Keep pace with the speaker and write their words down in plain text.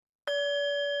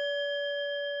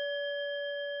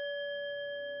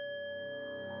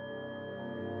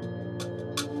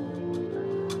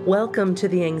Welcome to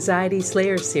the Anxiety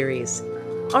Slayer series.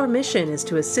 Our mission is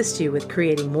to assist you with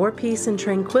creating more peace and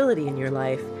tranquility in your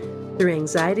life through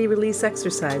anxiety release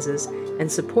exercises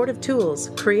and supportive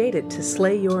tools created to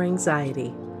slay your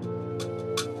anxiety.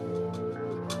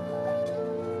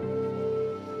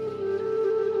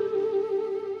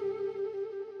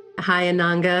 Hi,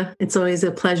 Ananga. It's always a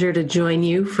pleasure to join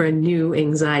you for a new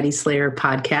Anxiety Slayer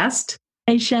podcast.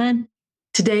 Hey, Shan.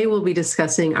 Today, we'll be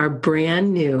discussing our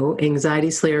brand new Anxiety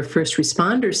Slayer First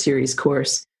Responder Series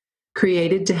course,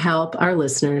 created to help our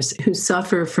listeners who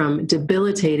suffer from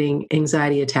debilitating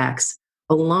anxiety attacks,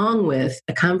 along with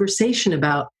a conversation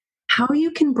about how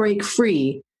you can break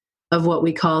free of what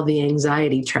we call the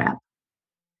anxiety trap.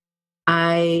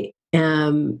 I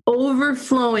am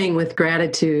overflowing with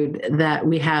gratitude that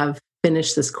we have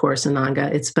finished this course, Ananga.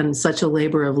 It's been such a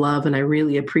labor of love, and I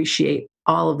really appreciate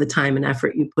all of the time and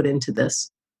effort you put into this.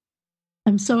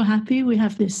 I'm so happy we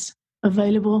have this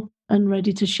available and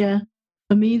ready to share.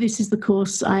 For me, this is the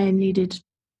course I needed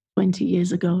 20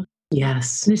 years ago.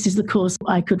 Yes. This is the course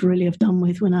I could really have done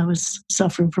with when I was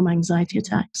suffering from anxiety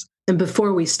attacks. And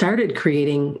before we started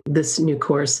creating this new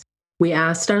course, we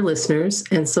asked our listeners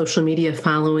and social media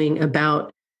following about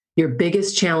your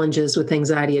biggest challenges with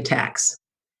anxiety attacks.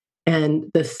 And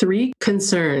the three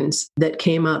concerns that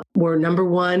came up were, number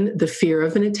one, the fear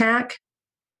of an attack.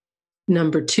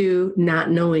 Number two,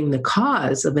 not knowing the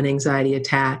cause of an anxiety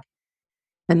attack.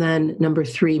 And then number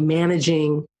three,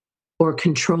 managing or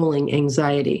controlling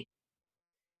anxiety.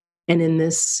 And in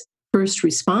this First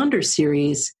Responder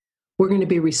series, we're going to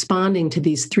be responding to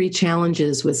these three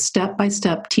challenges with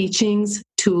step-by-step teachings,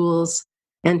 tools,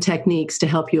 and techniques to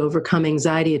help you overcome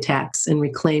anxiety attacks and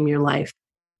reclaim your life.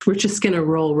 We're just going to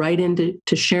roll right into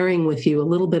sharing with you a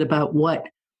little bit about what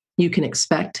you can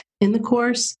expect in the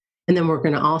course. And then we're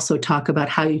going to also talk about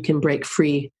how you can break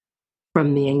free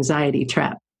from the anxiety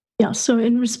trap. Yeah, so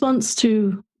in response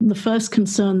to the first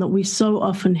concern that we so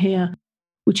often hear,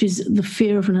 which is the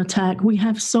fear of an attack, we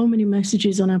have so many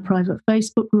messages on our private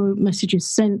Facebook group, messages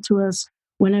sent to us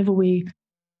whenever we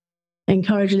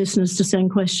encourage listeners to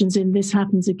send questions in. This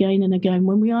happens again and again.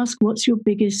 When we ask, what's your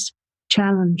biggest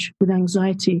challenge with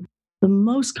anxiety, the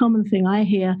most common thing I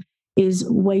hear is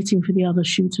waiting for the other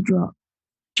shoe to drop,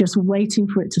 just waiting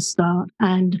for it to start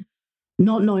and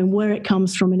not knowing where it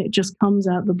comes from, and it just comes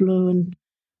out the blue and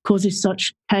causes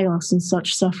such chaos and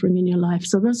such suffering in your life.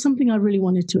 So that's something I really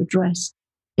wanted to address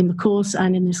in the course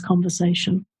and in this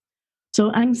conversation.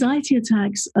 So anxiety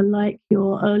attacks are like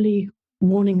your early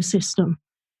warning system.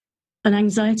 An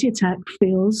anxiety attack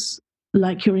feels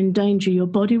like you're in danger. Your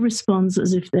body responds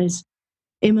as if there's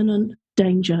imminent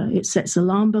danger. It sets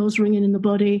alarm bells ringing in the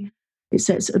body. It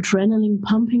sets adrenaline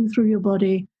pumping through your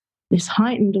body, this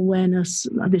heightened awareness,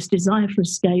 this desire for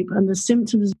escape, and the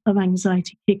symptoms of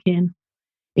anxiety kick in,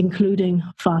 including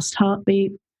fast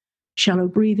heartbeat, shallow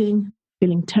breathing,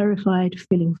 feeling terrified,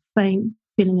 feeling faint,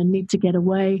 feeling a need to get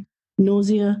away,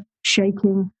 nausea,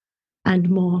 shaking,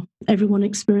 and more. Everyone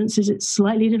experiences it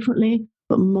slightly differently,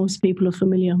 but most people are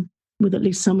familiar with at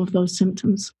least some of those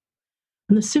symptoms.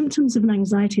 And the symptoms of an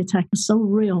anxiety attack are so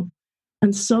real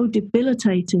and so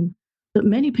debilitating that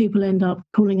many people end up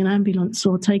calling an ambulance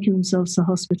or taking themselves to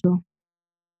hospital.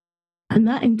 And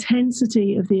that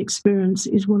intensity of the experience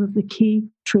is one of the key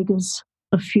triggers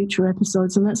of future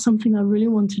episodes. And that's something I really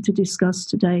wanted to discuss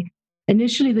today.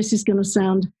 Initially, this is going to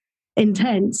sound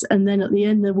intense, and then at the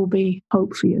end, there will be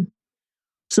hope for you.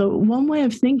 So one way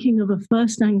of thinking of a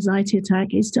first anxiety attack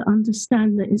is to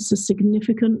understand that it's a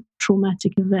significant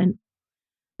traumatic event.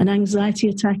 An anxiety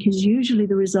attack is usually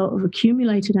the result of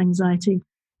accumulated anxiety.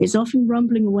 It's often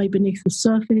rumbling away beneath the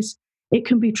surface. It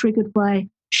can be triggered by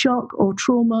shock or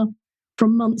trauma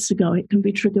from months ago. It can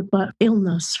be triggered by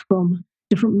illness from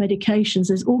different medications.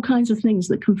 There's all kinds of things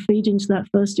that can feed into that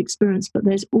first experience, but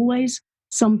there's always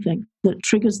something that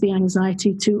triggers the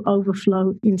anxiety to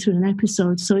overflow into an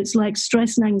episode. So it's like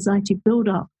stress and anxiety build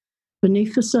up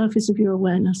beneath the surface of your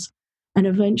awareness and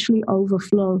eventually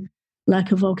overflow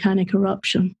like a volcanic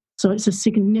eruption. So it's a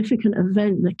significant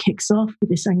event that kicks off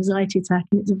with this anxiety attack,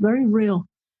 and it's very real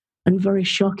and very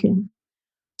shocking.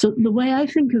 So the way I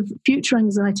think of future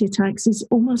anxiety attacks is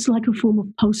almost like a form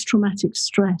of post-traumatic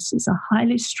stress. It's a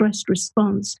highly stressed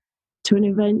response to an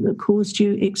event that caused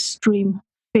you extreme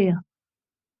fear.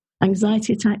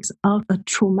 Anxiety attacks are a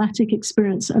traumatic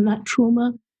experience, and that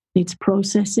trauma needs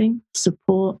processing,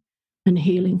 support, and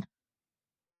healing.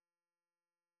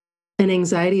 An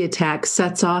anxiety attack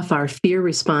sets off our fear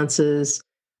responses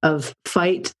of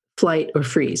fight, flight, or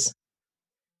freeze.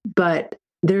 But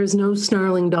there's no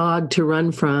snarling dog to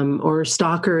run from or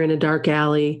stalker in a dark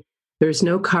alley. There's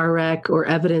no car wreck or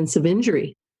evidence of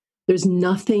injury. There's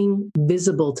nothing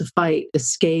visible to fight,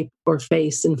 escape, or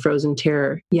face in frozen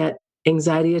terror. Yet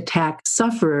anxiety attack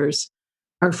sufferers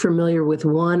are familiar with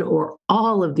one or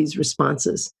all of these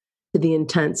responses to the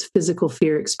intense physical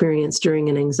fear experienced during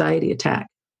an anxiety attack.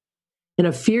 And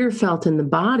a fear felt in the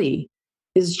body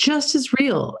is just as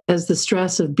real as the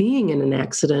stress of being in an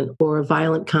accident or a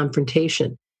violent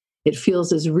confrontation. It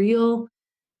feels as real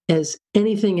as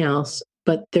anything else,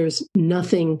 but there's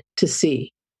nothing to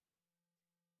see.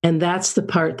 And that's the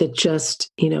part that just,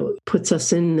 puts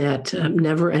us in that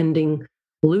never-ending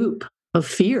loop of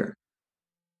fear.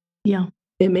 Yeah.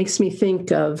 It makes me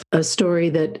think of a story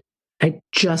that I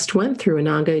just went through,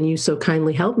 Ananga, and you so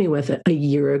kindly helped me with it. A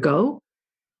year ago,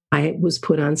 I was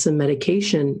put on some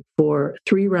medication for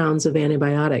 3 rounds of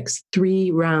antibiotics, 3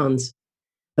 rounds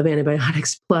of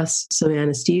antibiotics plus some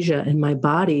anesthesia, and my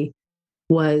body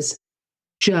was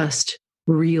just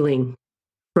reeling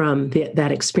from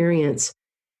that experience.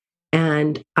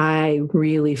 And I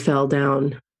really fell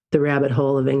down the rabbit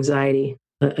hole of anxiety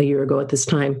a year ago at this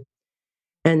time.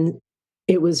 And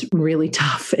it was really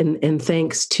tough. And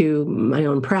thanks to my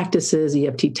own practices,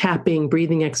 EFT tapping,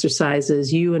 breathing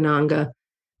exercises, you, Ananga,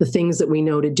 the things that we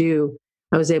know to do,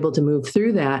 I was able to move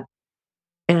through that.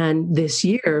 And this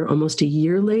year, almost a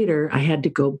year later, I had to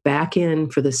go back in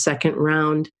for the second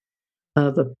round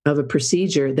of a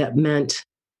procedure that meant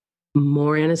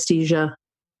more anesthesia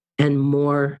and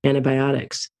more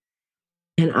antibiotics.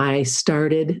 And I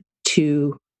started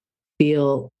to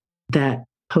feel that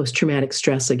post-traumatic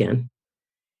stress again.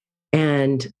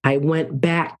 And I went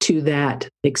back to that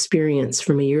experience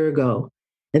from a year ago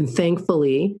and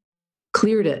thankfully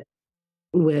cleared it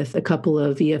with a couple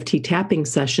of EFT tapping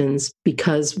sessions,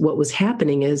 because what was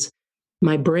happening is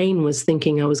my brain was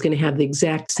thinking I was going to have the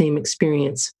exact same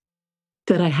experience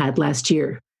that I had last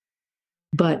year.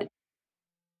 But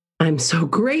I'm so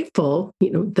grateful,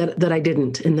 that I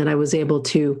didn't, and that I was able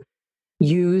to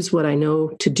use what I know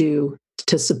to do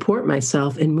to support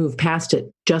myself and move past it.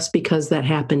 Just because that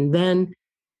happened then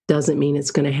doesn't mean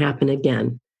it's going to happen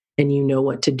again, and you know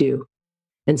what to do.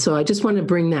 And so I just want to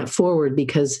bring that forward,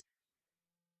 because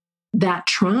that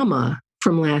trauma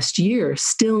from last year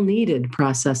still needed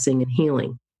processing and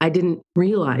healing. I didn't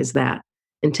realize that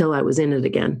until I was in it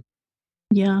again.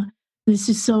 Yeah, this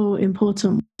is so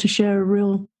important to share a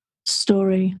real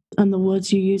story, and the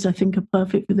words you use, I think, are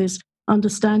perfect for this.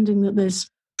 Understanding that there's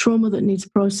trauma that needs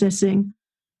processing,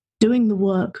 doing the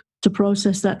work to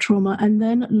process that trauma, and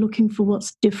then looking for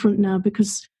what's different now,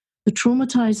 because the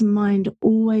traumatized mind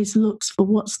always looks for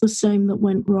what's the same that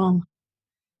went wrong.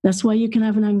 That's why you can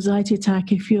have an anxiety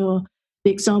attack if you're,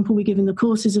 the example we give in the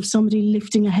course is of somebody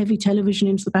lifting a heavy television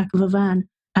into the back of a van,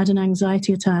 had an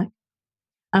anxiety attack.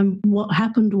 And what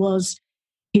happened was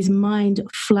his mind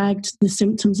flagged the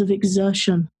symptoms of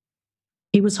exertion.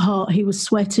 He was hot, he was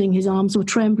sweating, his arms were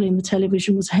trembling, the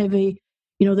television was heavy,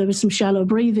 there was some shallow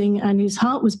breathing, and his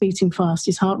heart was beating fast.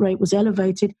 His heart rate was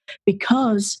elevated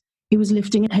because he was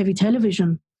lifting a heavy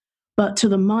television. But to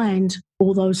the mind,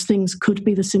 all those things could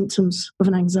be the symptoms of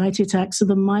an anxiety attack. So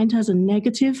the mind has a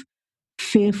negative,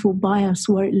 fearful bias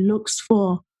where it looks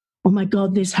for, oh my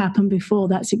God, this happened before.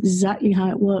 That's exactly how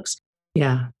it works.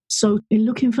 Yeah. So in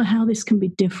looking for how this can be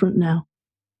different now,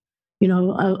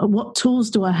 what tools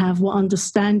do I have? What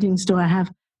understandings do I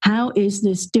have? How is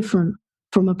this different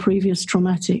from a previous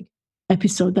traumatic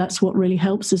episode? That's what really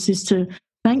helps us, is to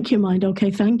thank your mind.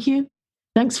 Okay, thank you.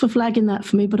 Thanks for flagging that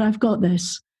for me, but I've got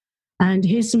this. And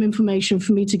here's some information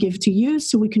for me to give to you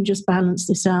so we can just balance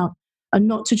this out, and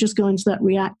not to just go into that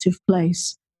reactive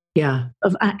place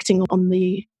of acting on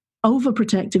the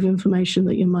overprotective information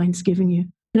that your mind's giving you.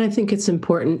 And I think it's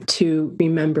important to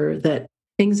remember that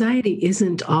anxiety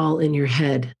isn't all in your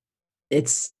head.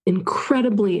 It's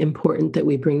incredibly important that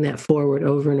we bring that forward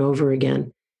over and over again.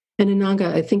 And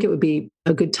Ananga, I think it would be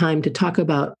a good time to talk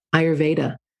about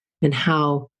Ayurveda and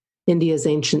how India's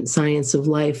ancient science of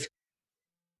life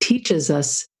teaches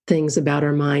us things about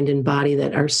our mind and body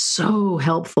that are so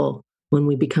helpful when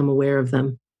we become aware of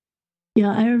them.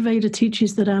 Yeah, Ayurveda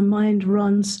teaches that our mind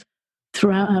runs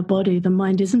throughout our body. The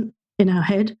mind isn't in our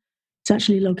head. It's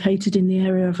actually located in the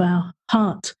area of our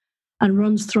heart and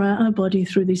runs throughout our body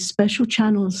through these special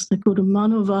channels. They're called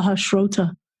Mano Vaha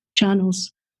Shrota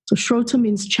channels. So Shrota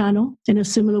means channel, in a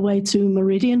similar way to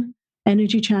meridian,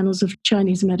 energy channels of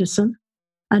Chinese medicine.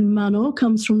 And Mano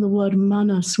comes from the word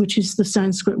manas, which is the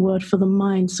Sanskrit word for the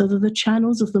mind. So they're the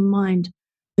channels of the mind,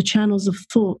 the channels of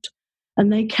thought.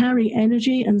 And they carry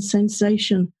energy and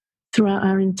sensation throughout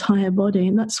our entire body.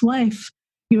 And that's why if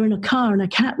you're in a car and a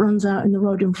cat runs out in the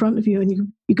road in front of you and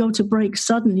you go to brake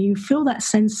suddenly, you feel that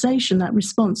sensation, that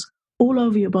response all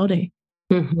over your body.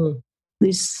 Mm-hmm.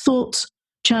 These thought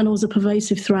channels are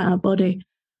pervasive throughout our body.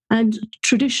 And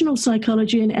traditional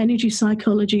psychology and energy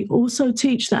psychology also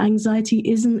teach that anxiety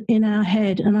isn't in our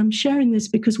head. And I'm sharing this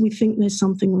because we think there's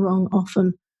something wrong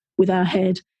often with our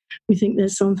head. We think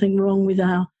there's something wrong with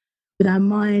our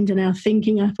mind and our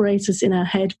thinking apparatus in our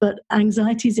head, but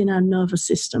anxiety is in our nervous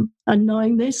system. And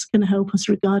knowing this can help us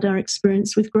regard our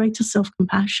experience with greater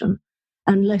self-compassion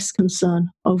and less concern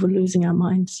over losing our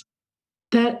minds.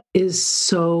 That is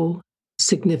so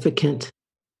significant.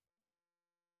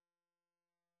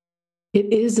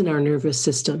 It is in our nervous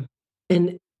system.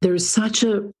 And there's such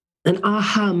an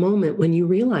aha moment when you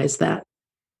realize that.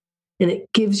 And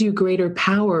it gives you greater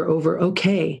power over,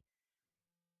 okay,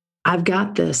 I've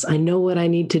got this. I know what I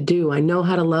need to do. I know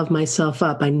how to love myself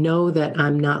up. I know that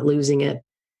I'm not losing it.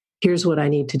 Here's what I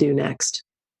need to do next.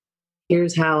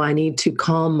 Here's how I need to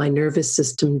calm my nervous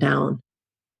system down.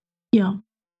 Yeah.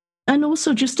 And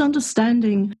also just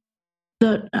understanding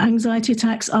that anxiety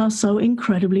attacks are so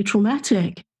incredibly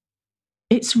traumatic.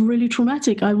 It's really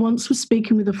traumatic. I once was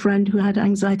speaking with a friend who had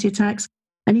anxiety attacks,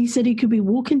 and he said he could be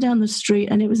walking down the street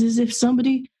and it was as if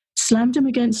somebody slammed him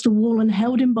against a wall and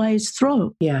held him by his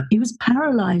throat. Yeah. He was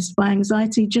paralyzed by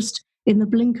anxiety just in the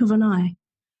blink of an eye.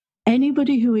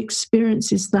 Anybody who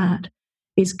experiences that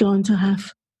is going to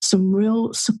have some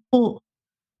real support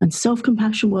and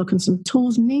self-compassion work and some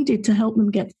tools needed to help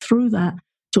them get through that,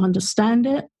 to understand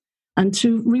it and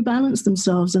to rebalance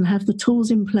themselves and have the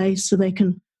tools in place so they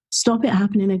can stop it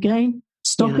happening again,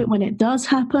 stop it when it does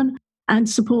happen, and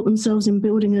support themselves in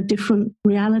building a different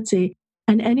reality.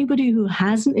 And anybody who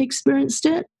hasn't experienced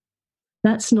it,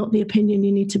 that's not the opinion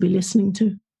you need to be listening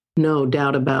to. No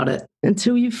doubt about it.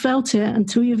 Until you've felt it,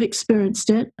 until you've experienced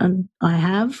it, and I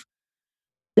have,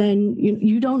 then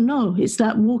you don't know. It's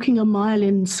that walking a mile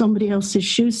in somebody else's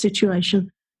shoes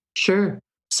situation. Sure.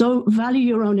 So value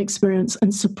your own experience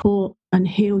and support and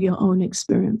heal your own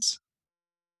experience.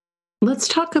 Let's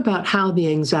talk about how the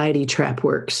anxiety trap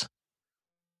works.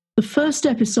 The first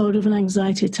episode of an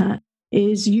anxiety attack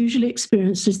is usually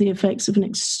experienced as the effects of an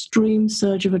extreme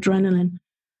surge of adrenaline.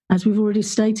 As we've already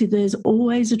stated, there's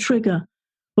always a trigger,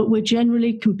 but we're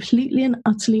generally completely and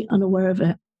utterly unaware of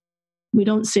it. We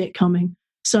don't see it coming.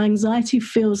 So anxiety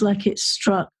feels like it's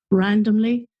struck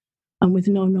randomly and with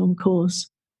no known cause.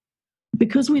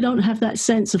 Because we don't have that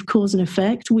sense of cause and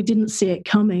effect, we didn't see it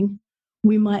coming,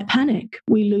 we might panic.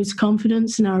 We lose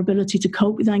confidence in our ability to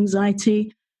cope with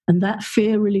anxiety, and that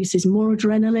fear releases more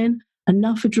adrenaline.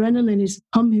 Enough adrenaline is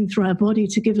pumping through our body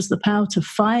to give us the power to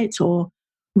fight or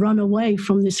run away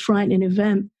from this frightening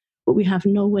event, but we have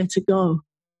nowhere to go.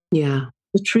 Yeah.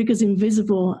 The trigger's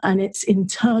invisible and it's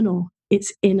internal,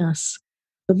 it's in us.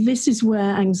 But this is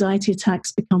where anxiety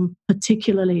attacks become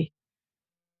particularly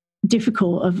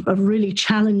difficult, a really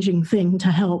challenging thing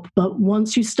to help. But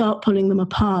once you start pulling them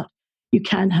apart, you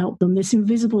can help them. This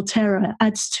invisible terror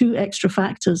adds 2 extra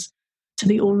factors to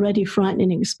the already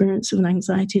frightening experience of an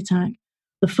anxiety attack.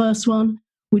 The first one,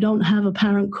 we don't have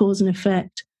apparent cause and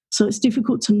effect. So it's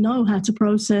difficult to know how to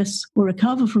process or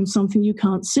recover from something you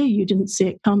can't see. You didn't see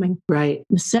it coming. Right.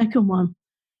 The second one,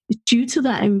 due to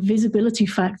that invisibility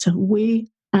factor, we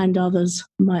and others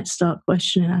might start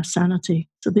questioning our sanity.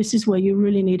 So this is where you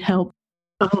really need help.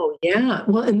 Oh, yeah.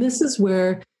 Well, and this is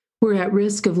where we're at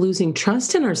risk of losing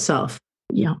trust in ourselves.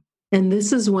 Yeah. And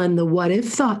this is when the what if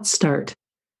thoughts start.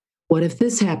 What if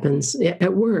this happens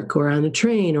at work or on a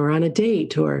train or on a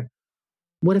date? Or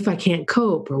what if I can't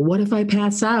cope? Or what if I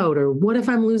pass out? Or what if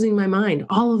I'm losing my mind?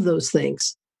 All of those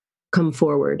things come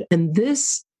forward. And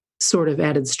this sort of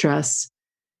added stress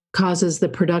causes the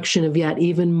production of yet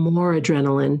even more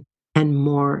adrenaline and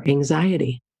more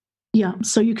anxiety. Yeah.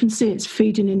 So you can see it's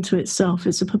feeding into itself.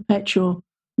 It's a perpetual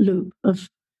loop of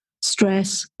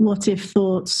stress, what if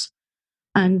thoughts,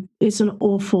 and it's an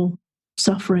awful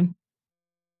suffering.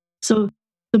 So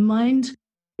the mind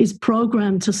is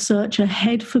programmed to search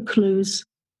ahead for clues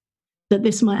that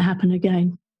this might happen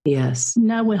again. Yes.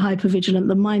 Now we're hypervigilant.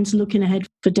 The mind's looking ahead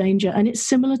for danger. And it's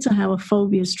similar to how a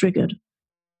phobia is triggered.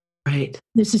 Right.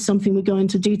 This is something we go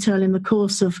into detail in the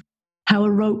course of how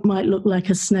a rope might look like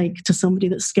a snake to somebody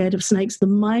that's scared of snakes. The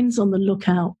mind's on the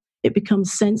lookout. It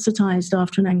becomes sensitized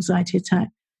after an anxiety attack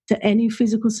to any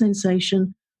physical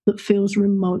sensation that feels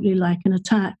remotely like an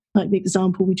attack, like the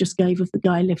example we just gave of the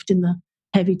guy lifting the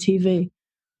heavy TV.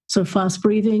 So fast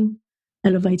breathing,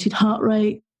 elevated heart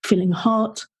rate, feeling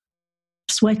hot,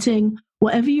 sweating,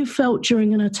 whatever you felt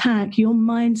during an attack, your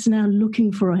mind's now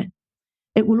looking for it.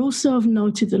 It will also have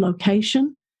noted the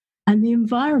location and the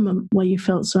environment where you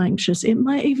felt so anxious. It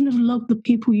might even have logged the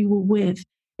people you were with.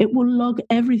 It will log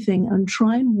everything and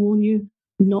try and warn you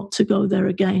not to go there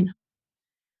again.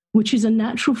 which is a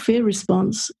natural fear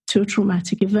response to a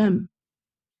traumatic event.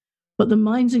 But the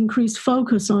mind's increased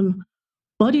focus on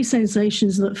body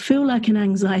sensations that feel like an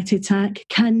anxiety attack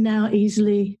can now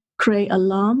easily create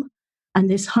alarm, and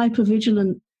this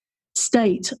hypervigilant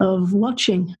state of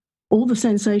watching all the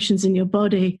sensations in your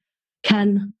body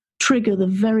can trigger the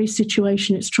very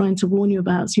situation it's trying to warn you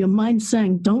about. So your mind's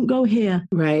saying, don't go here.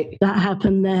 Right. That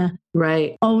happened there.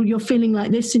 Right. Oh, you're feeling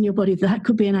like this in your body. That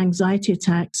could be an anxiety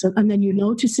attack. So, and then you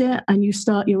notice it and you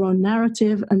start your own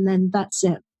narrative, and then that's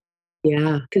it.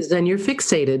 Yeah, because then you're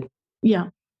fixated. Yeah.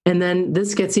 And then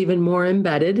this gets even more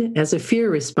embedded as a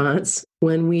fear response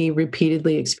when we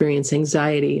repeatedly experience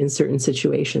anxiety in certain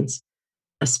situations,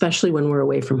 especially when we're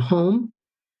away from home.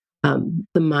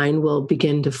 The mind will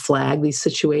begin to flag these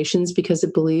situations because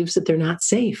it believes that they're not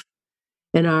safe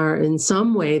and are in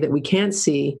some way that we can't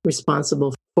see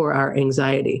responsible for our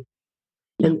anxiety.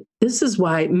 And this is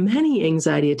why many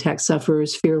anxiety attack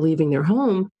sufferers fear leaving their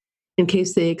home in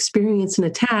case they experience an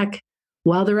attack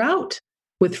while they're out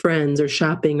with friends or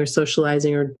shopping or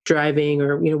socializing or driving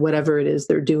or whatever it is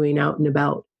they're doing out and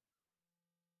about.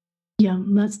 Yeah,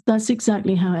 that's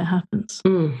exactly how it happens.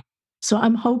 So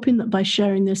I'm hoping that by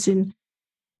sharing this in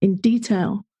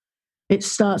detail, it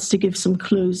starts to give some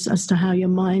clues as to how your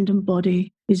mind and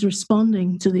body is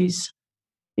responding to these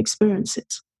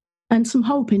experiences. And some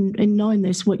hope in knowing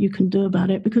this, what you can do about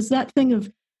it. Because that thing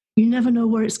of you never know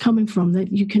where it's coming from,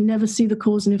 that you can never see the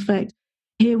cause and effect.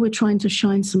 Here we're trying to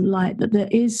shine some light that there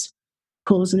is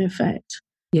cause and effect.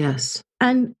 Yes.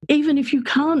 And even if you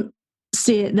can't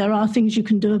see it, there are things you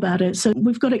can do about it. So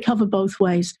we've got it covered both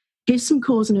ways. Here's some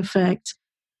cause and effect.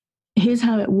 Here's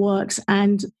how it works.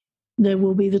 And there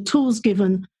will be the tools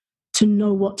given to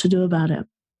know what to do about it.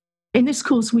 In this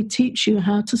course, we teach you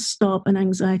how to stop an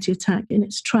anxiety attack in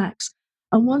its tracks.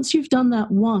 And once you've done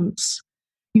that once,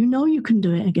 you know you can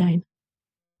do it again.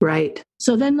 Right.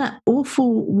 So then that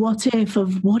awful what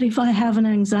if I have an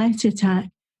anxiety attack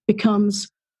becomes,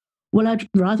 well, I'd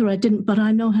rather I didn't, but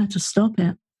I know how to stop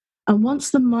it. And once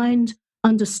the mind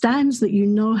understands that you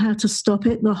know how to stop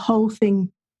it, the whole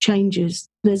thing changes.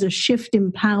 There's a shift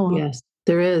in power. Yes,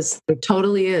 there is. There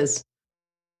totally is.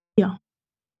 Yeah.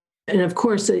 And of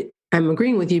course, I'm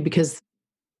agreeing with you because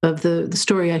of the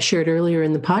story I shared earlier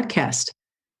in the podcast.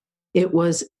 It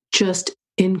was just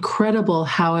incredible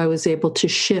how I was able to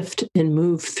shift and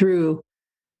move through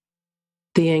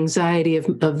the anxiety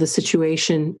of the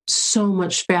situation so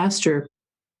much faster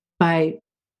by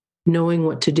knowing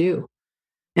what to do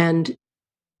and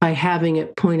by having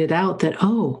it pointed out that,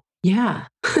 oh, yeah,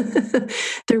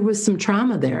 there was some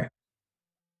trauma there.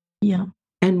 Yeah.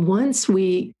 And once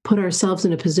we put ourselves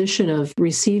in a position of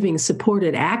receiving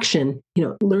supported action,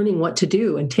 learning what to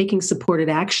do and taking supported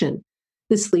action,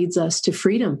 this leads us to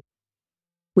freedom.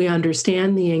 We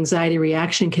understand the anxiety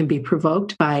reaction can be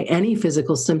provoked by any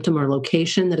physical symptom or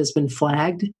location that has been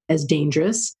flagged as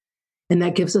dangerous. And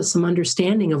that gives us some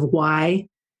understanding of why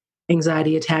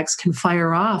anxiety attacks can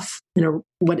fire off in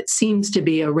what it seems to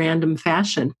be a random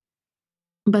fashion.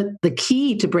 But the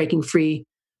key to breaking free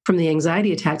from the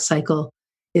anxiety attack cycle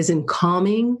is in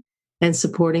calming and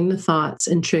supporting the thoughts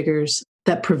and triggers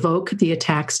that provoke the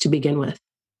attacks to begin with.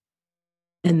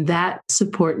 And that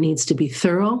support needs to be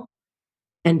thorough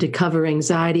and to cover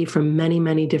anxiety from many,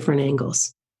 many different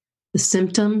angles. The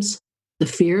symptoms, the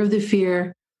fear of the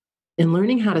fear, and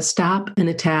learning how to stop an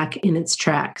attack in its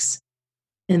tracks.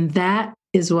 And that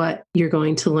is what you're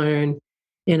going to learn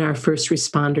in our First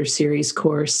Responder Series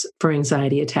course for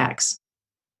anxiety attacks.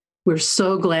 We're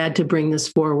so glad to bring this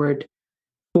forward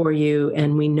for you,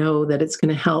 and we know that it's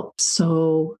going to help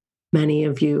so many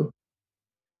of you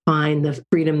find the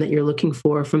freedom that you're looking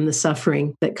for from the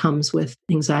suffering that comes with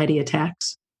anxiety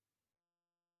attacks.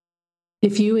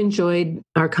 If you enjoyed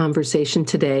our conversation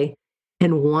today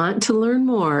and want to learn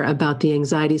more about the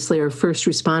Anxiety Slayer First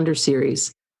Responder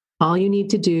Series, all you need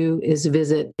to do is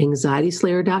visit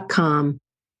anxietyslayer.com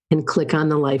and click on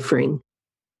the life ring.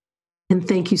 And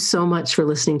thank you so much for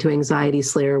listening to Anxiety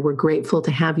Slayer. We're grateful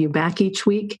to have you back each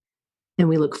week, and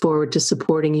we look forward to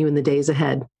supporting you in the days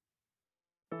ahead.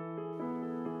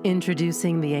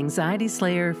 Introducing the Anxiety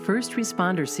Slayer First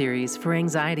Responder Series for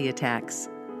anxiety attacks.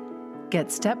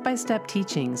 Get step-by-step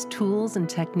teachings, tools, and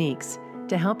techniques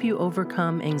to help you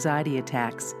overcome anxiety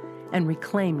attacks and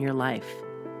reclaim your life.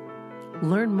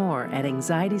 Learn more at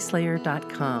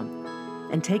anxietyslayer.com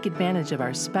and take advantage of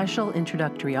our special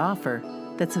introductory offer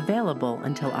that's available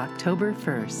until October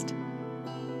 1st.